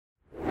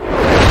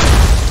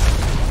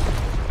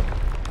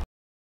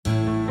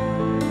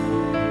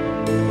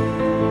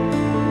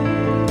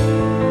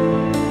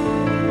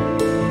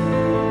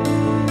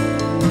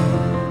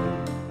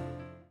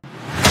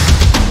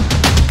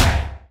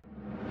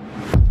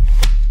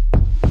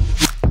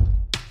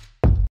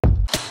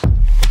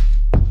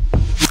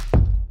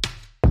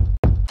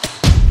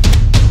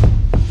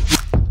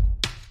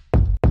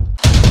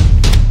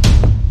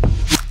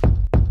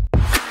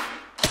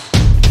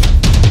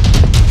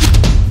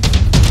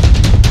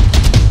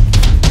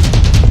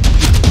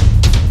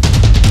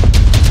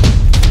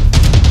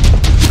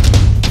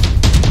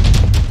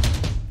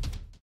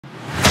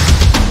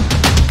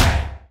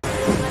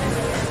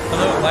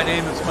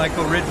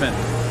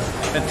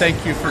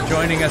thank you for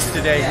joining us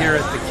today here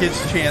at the Kids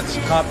Chance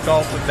Top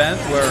Golf event,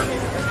 where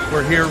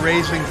we're here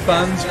raising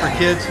funds for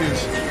kids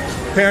whose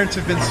parents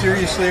have been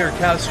seriously or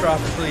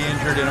catastrophically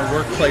injured in a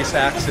workplace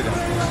accident.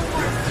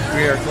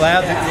 We are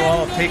glad that you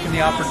all have taken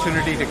the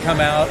opportunity to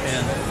come out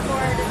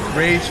and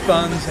raise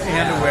funds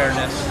and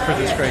awareness for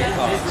this great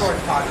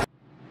cause.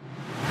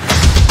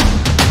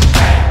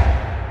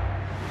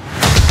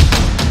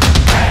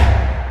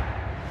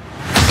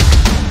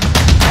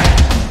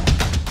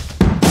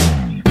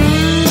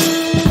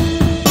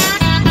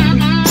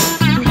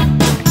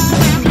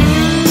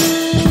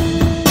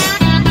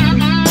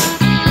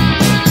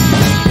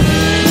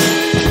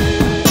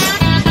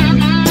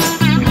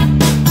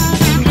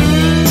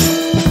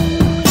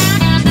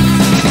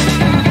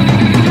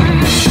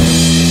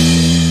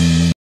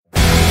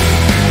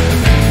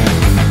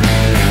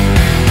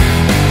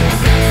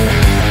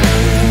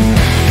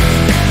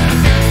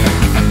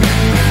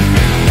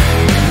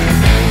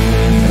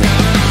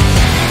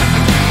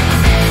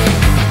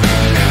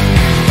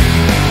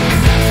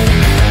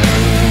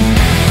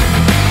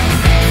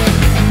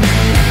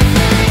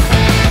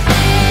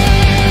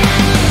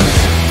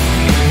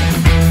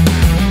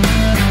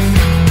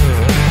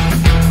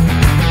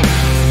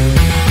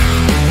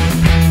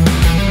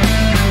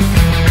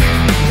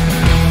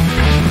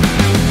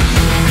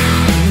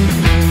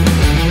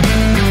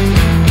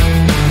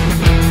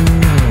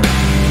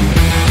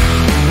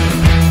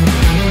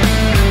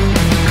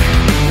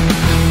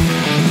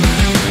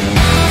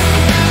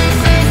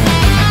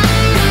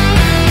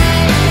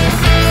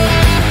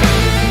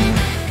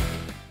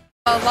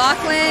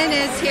 Lachlan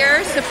is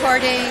here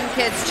supporting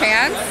Kids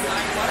Chance,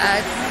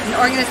 an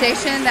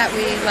organization that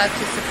we love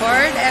to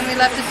support, and we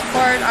love to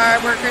support our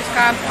workers'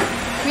 comp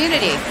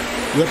community.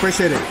 We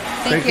appreciate it.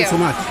 Thank you so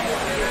much.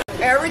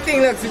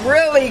 Everything looks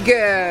really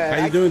good.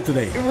 How you doing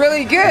today?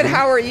 Really good.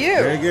 How are you?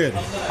 Very good.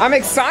 I'm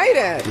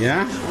excited.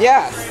 Yeah?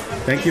 Yes.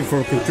 Thank you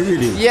for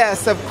contributing.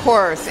 Yes, of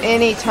course.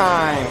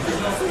 Anytime.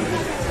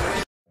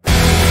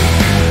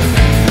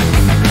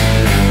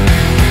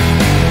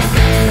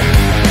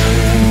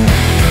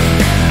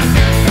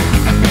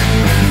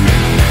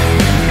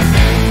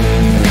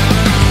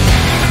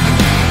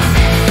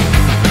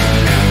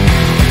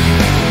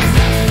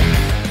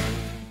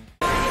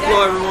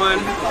 Hello everyone,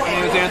 my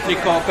name is Anthony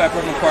Culpepper.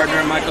 I'm a partner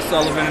at Michael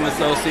Sullivan and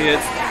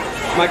Associates.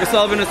 Michael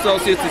Sullivan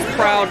Associates is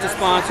proud to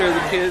sponsor the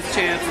Kids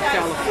Chance of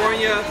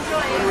California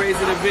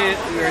fundraising event.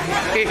 We're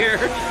here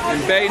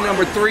in bay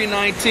number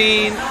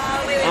 319.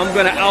 I'm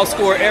going to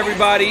outscore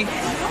everybody.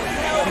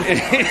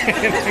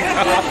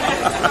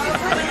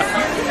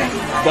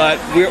 But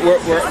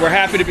we're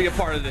happy to be a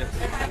part of this.